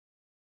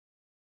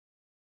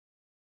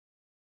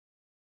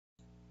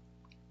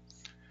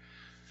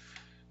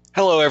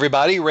Hello,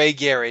 everybody. Ray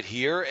Garrett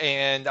here,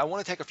 and I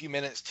want to take a few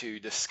minutes to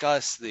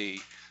discuss the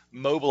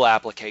mobile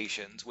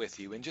applications with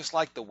you. And just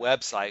like the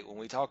website, when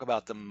we talk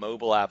about the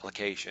mobile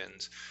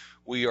applications,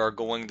 we are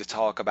going to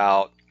talk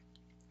about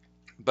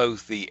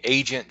both the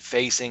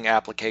agent-facing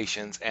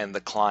applications and the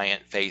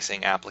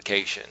client-facing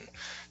application.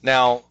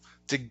 Now,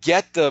 to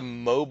get the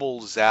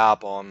mobile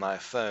Zap on my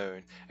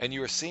phone, and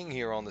you are seeing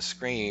here on the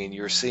screen,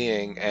 you're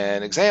seeing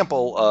an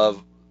example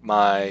of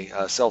my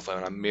cell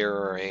phone. I'm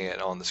mirroring it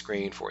on the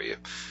screen for you.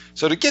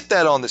 So to get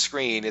that on the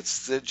screen,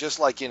 it's just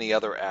like any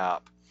other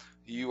app.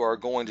 You are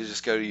going to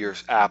just go to your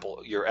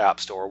app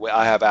store.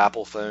 I have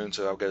Apple phone,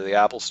 so I'll go to the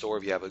Apple store.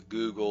 If you have a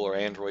Google or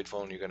Android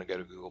phone, you're going to go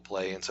to Google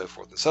Play and so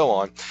forth and so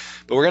on.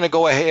 But we're going to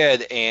go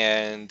ahead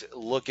and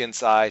look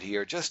inside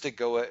here just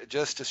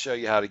to show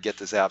you how to get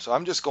this app. So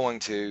I'm just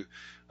going to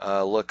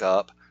look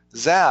up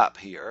Zap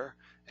here,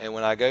 and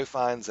when I go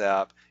find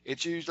Zap,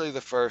 it's usually the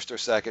first or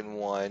second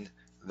one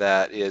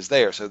that is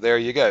there. So there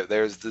you go.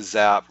 There's the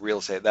Zap Real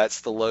Estate. That's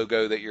the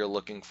logo that you're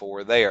looking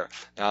for there.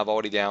 Now I've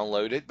already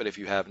downloaded, but if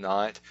you have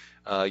not,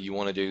 you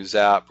want to do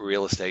Zap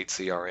Real Estate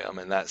CRM,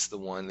 and that's the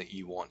one that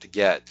you want to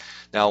get.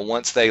 Now,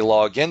 once they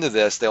log into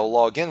this, they'll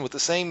log in with the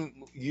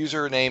same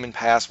username and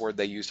password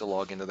they use to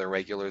log into their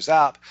regular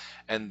Zap,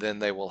 and then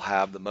they will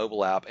have the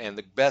mobile app. And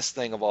the best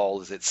thing of all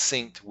is it's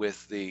synced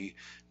with the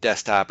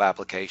desktop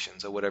application.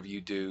 So whatever you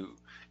do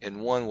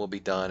in one will be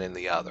done in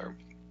the other.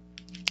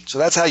 So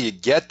that's how you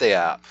get the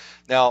app.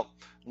 Now,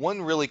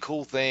 one really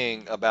cool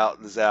thing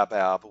about the Zap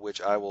app,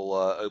 which I will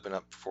open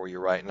up for you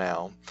right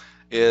now,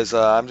 is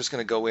I'm just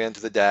going to go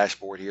into the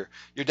dashboard here.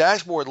 Your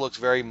dashboard looks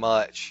very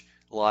much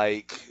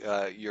like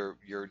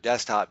your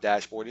desktop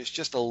dashboard. It's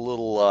just a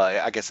little,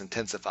 I guess,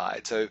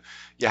 intensified. So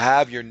you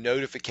have your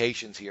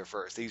notifications here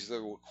first. These are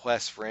the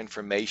requests for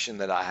information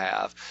that I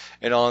have.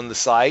 And on the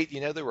site,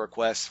 the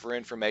requests for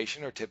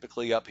information are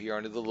typically up here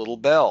under the little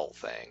bell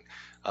thing.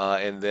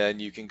 And then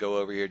you can go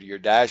over here to your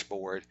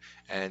dashboard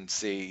and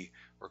see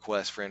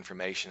requests for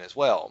information as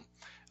well.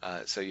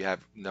 So we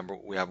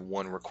have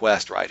one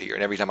request right here,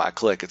 and every time I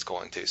click, it's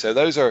going to. So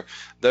those are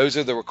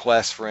the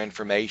requests for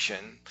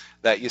information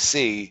that you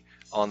see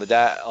on the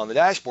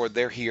dashboard.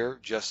 They're here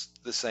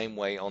just the same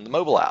way on the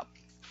mobile app.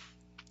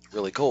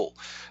 Really cool.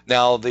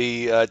 Now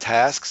the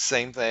tasks,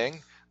 same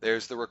thing.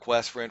 There's the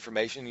request for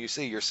information.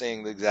 You're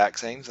seeing the exact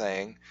same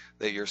thing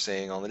that you're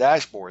seeing on the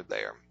dashboard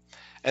there.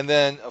 And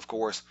then, of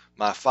course,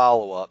 my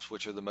follow-ups,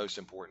 which are the most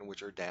important,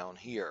 which are down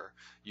here.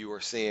 You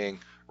are seeing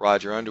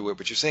Roger Underwood,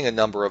 but you're seeing a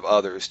number of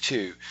others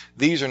too.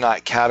 These are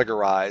not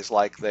categorized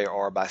like they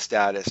are by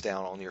status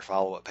down on your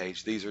follow-up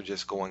page. These are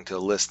just going to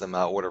list them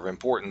out order of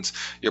importance,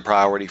 your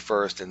priority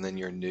first, and then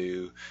your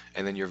new,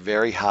 and then your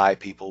very high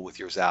people with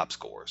your Zap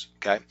scores.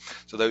 Okay,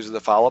 so those are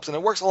the follow-ups, and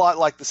it works a lot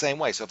like the same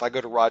way. So if I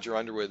go to Roger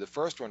Underwood, the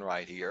first one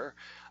right here,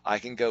 I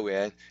can go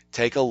in,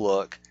 take a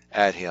look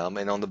at him,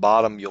 and on the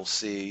bottom you'll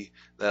see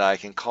that I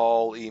can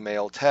call,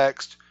 email,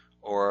 text,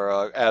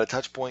 or add a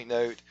touch point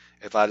note.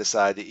 If I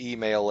decide to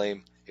email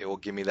him, it will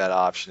give me that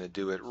option to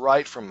do it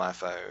right from my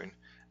phone.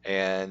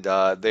 And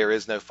there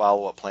is no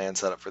follow-up plan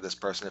set up for this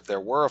person. If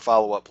there were a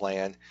follow-up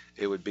plan,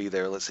 it would be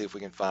there. Let's see if we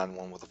can find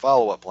one with a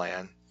follow-up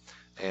plan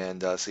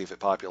and see if it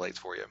populates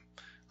for you.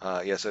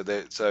 Yeah,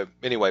 so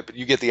anyway, but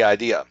you get the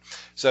idea.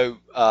 So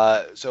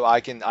I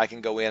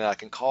can go in and I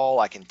can call,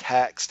 I can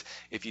text.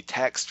 If you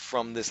text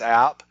from this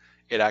app,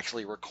 it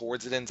actually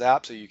records it in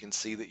Zap, so you can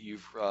see that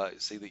you've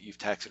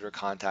texted or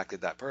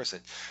contacted that person.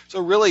 So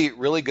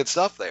really good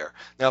stuff there.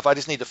 Now, if I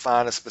just need to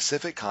find a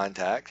specific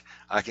contact,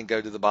 I can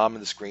go to the bottom of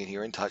the screen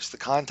here and touch the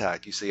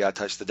contact. You see, I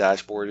touched the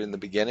dashboard in the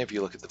beginning. If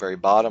you look at the very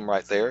bottom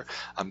right there,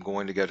 I'm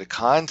going to go to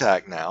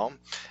contact now,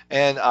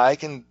 and I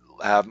can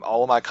have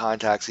all of my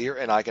contacts here,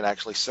 and I can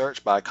actually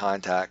search by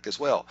contact as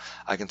well.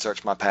 I can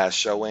search my past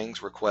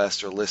showings,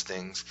 requests, or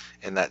listings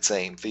in that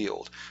same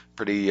field.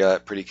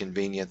 Pretty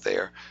convenient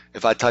there.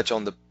 If I touch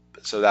on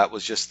so that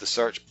was just the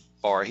search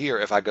bar here.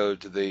 If I go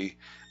to the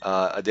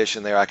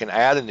addition there, I can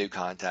add a new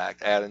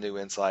contact, add a new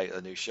insight,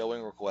 a new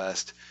showing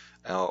request,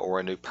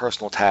 or a new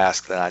personal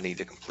task that I need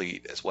to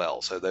complete as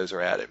well. So those are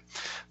added.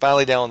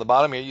 Finally, down on the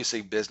bottom here, you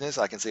see business.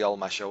 I can see all of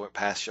my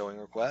past showing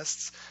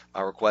requests,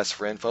 my requests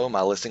for info,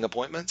 my listing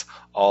appointments,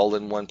 all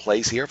in one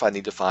place here if I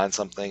need to find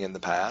something in the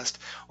past,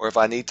 or if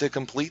I need to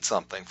complete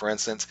something. For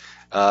instance,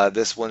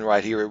 this one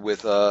right here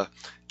with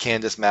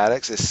Candace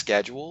Maddox is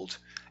scheduled.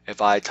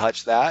 If I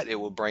touch that, it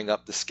will bring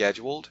up the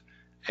scheduled.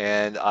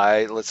 And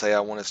let's say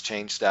I want to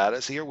change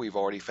status here. We've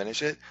already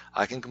finished it.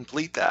 I can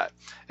complete that.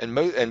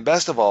 And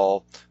best of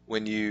all,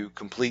 when you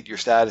complete your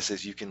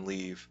statuses, you can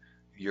leave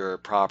your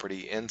property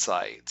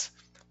insights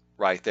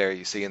right there.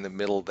 You see in the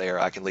middle there,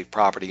 I can leave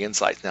property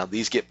insights. Now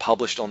these get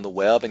published on the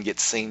web and get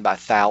seen by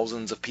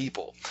thousands of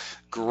people.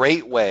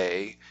 Great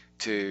way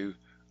to,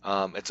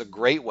 it's a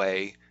great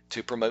way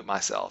to promote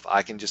myself.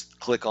 I can just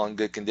click on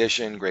good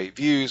condition, great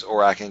views,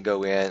 or I can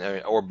go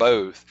in, or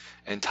both,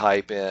 and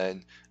type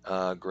in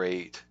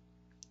great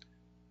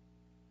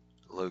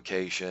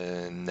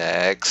location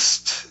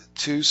next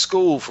to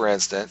school, for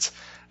instance,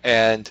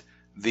 and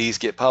these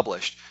get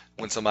published.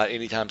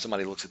 anytime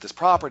somebody looks at this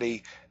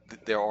property,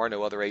 there are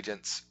no other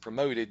agents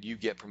promoted, you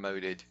get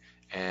promoted,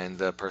 and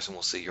the person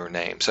will see your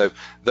name. So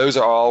those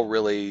are all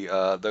really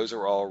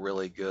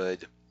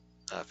good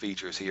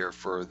features here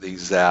for the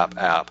Zap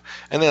app.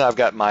 And then I've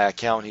got my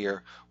account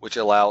here, which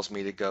allows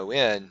me to go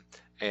in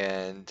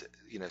and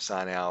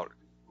sign out,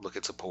 look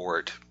at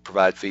support,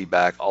 provide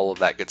feedback. All of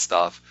that good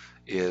stuff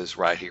is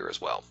right here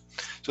as well.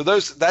 So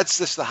that's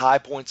just the high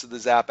points of the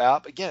Zap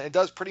app. Again, it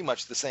does pretty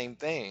much the same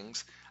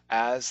things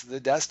as the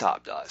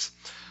desktop does.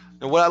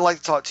 Now, what I'd like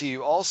to talk to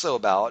you also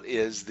about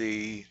is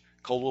the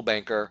Coldwell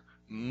Banker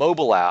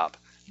mobile app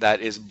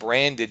that is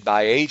branded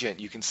by agent.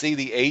 You can see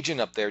the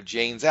agent up there,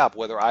 Jane Zapp,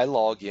 whether I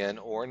log in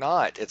or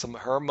not. It's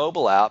her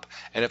mobile app,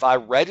 and if I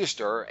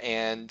register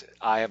and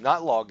I have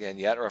not logged in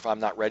yet, or if I'm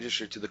not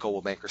registered to the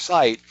Coldwell Banker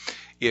site,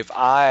 if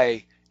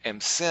I am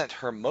sent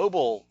her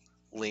mobile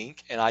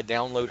link and I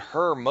download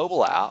her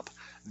mobile app,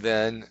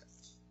 then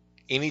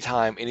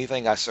anytime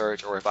anything I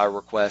search, or if I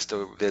request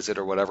a visit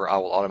or whatever, I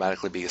will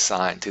automatically be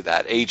assigned to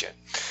that agent.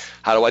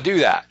 How do I do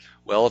that?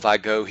 Well, if I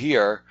go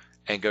here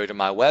and go to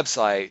my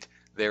website,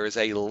 there is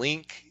a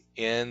link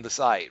in the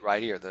site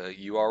right here, the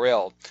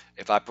URL.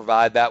 If I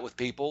provide that to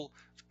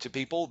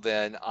people,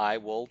 then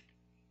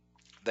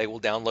they will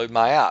download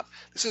my app.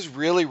 This is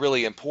really,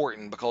 really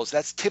important because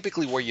that's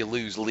typically where you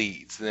lose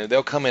leads.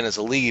 They'll come in as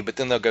a lead, but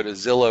then they'll go to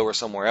Zillow or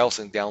somewhere else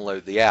and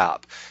download the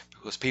app,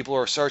 because people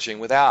are searching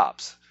with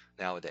apps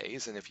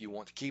nowadays, and if you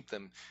want to keep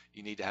them,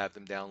 you need to have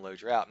them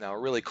download your app. Now, a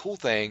really cool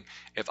thing,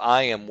 if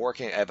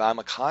I'm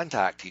a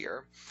contact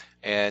here,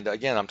 and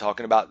again, I'm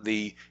talking about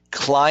the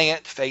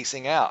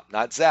client-facing app,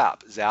 not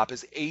Zap. Zap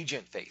is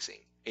agent-facing.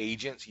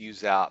 Agents use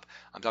Zap.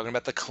 I'm talking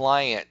about the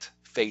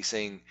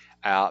client-facing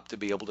app to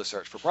be able to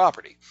search for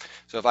property.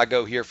 So if I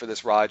go here for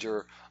this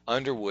Roger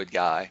Underwood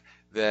guy,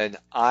 then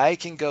I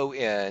can go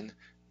in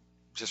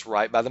just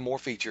right by the more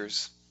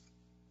features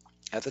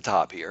at the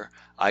top here.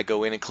 I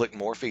go in and click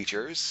more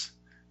features.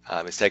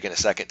 It's taking a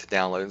second to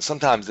download, and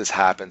sometimes this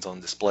happens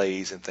on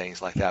displays and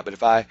things like that. But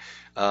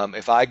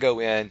if I go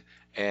in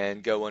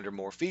and go under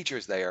more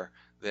features there,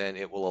 then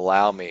it will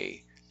allow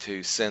me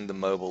to send the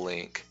mobile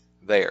link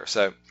there.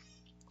 So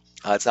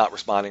it's not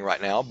responding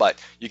right now,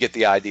 but you get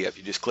the idea. If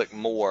you just click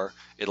more,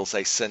 it'll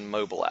say send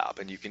mobile app,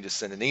 and you can just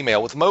send an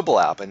email with mobile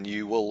app, and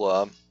you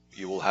will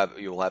have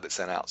it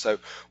sent out. So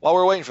while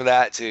we're waiting for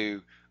that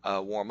to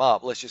warm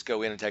up, let's just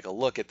go in and take a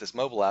look at this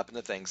mobile app and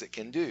the things it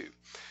can do.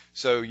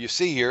 So you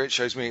see here, it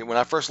shows me when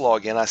I first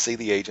log in, I see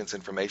the agent's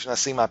information. I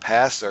see my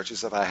past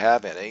searches if I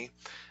have any,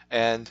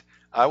 and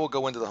I will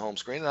go into the home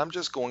screen, and I'm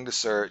just going to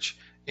search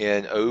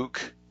in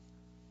Oak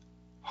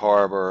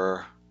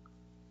Harbor,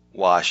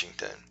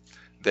 Washington.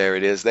 There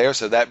it is there.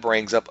 So that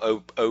brings up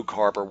Oak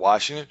Harbor,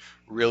 Washington.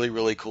 Really,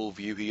 really cool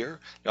view here.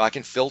 Now I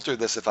can filter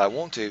this if I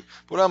want to,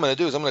 but what I'm going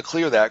to do is I'm going to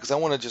clear that because I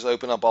want to just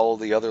open up all of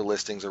the other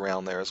listings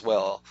around there as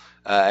well,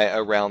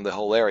 around the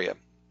whole area.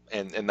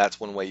 And that's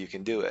one way you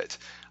can do it.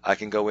 I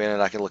can go in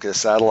and I can look at a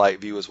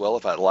satellite view as well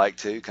if I'd like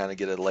to, kind of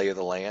get a lay of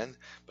the land,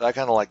 but I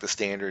kind of like the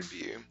standard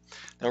view.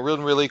 Now, a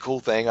really, really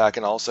cool thing, I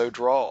can also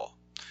draw.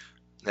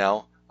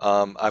 Now,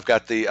 I've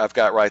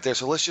got right there,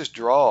 so let's just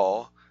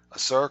draw a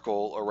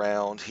circle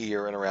around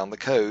here and around the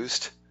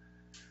coast.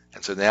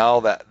 And so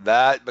now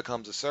that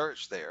becomes a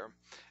search there.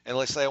 And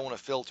let's say I want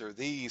to filter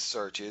these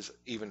searches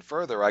even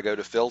further. I go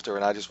to filter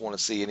and I just want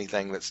to see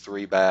anything that's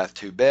 3 bath,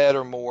 2 bed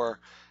or more.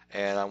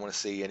 And I want to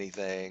see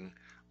anything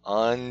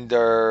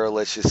under,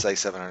 let's just say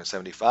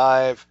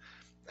 775.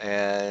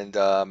 And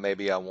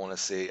maybe I want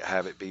to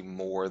have it be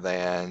more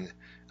than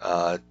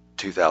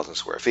 2,000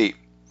 square feet.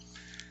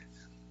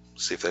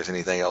 See if there's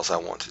anything else I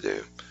want to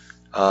do.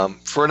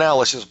 For now,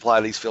 let's just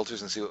apply these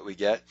filters and see what we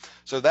get.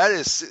 So that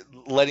is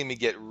letting me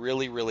get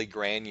really, really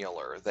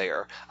granular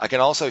there. I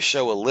can also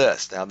show a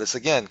list. Now this,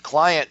 again,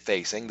 client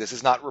facing. This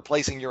is not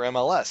replacing your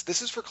MLS.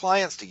 This is for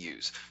clients to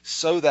use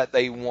so that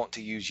they want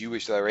to use you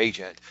as their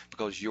agent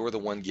because you're the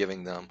one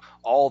giving them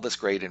all this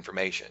great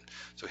information.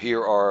 So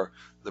here are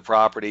the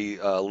property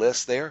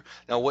lists there.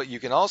 Now what you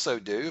can also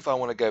do, if I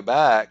want to go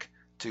back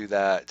to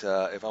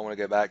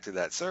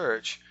that,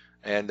 search,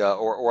 and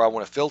or I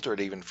want to filter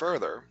it even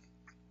further.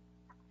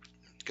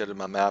 Go to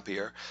my map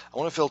here. I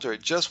want to filter it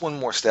just one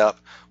more step.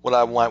 What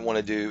I might want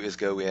to do is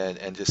go in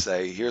and just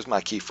say, here's my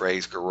key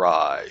phrase,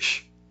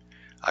 garage.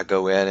 I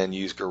go in and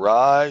use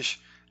garage,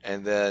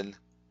 and then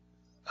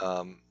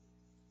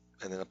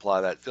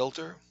apply that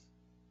filter.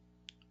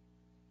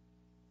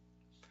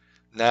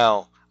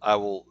 Now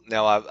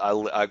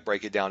I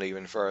break it down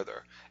even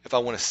further. If I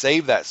want to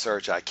save that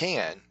search, I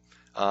can,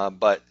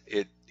 but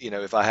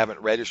if I haven't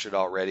registered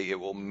already, it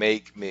will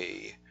make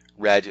me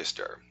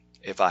register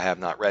if I have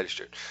not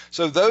registered.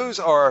 So those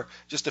are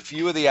just a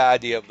few of the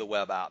idea of the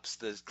web apps,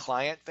 the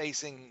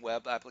client-facing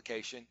web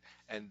application,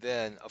 and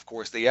then, of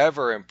course, the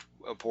ever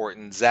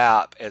important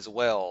Zap as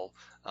well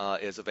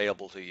is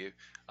available to you.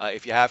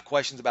 If you have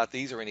questions about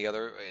these or any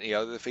other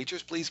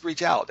features, please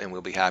reach out, and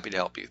we'll be happy to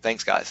help you.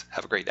 Thanks, guys.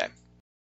 Have a great day.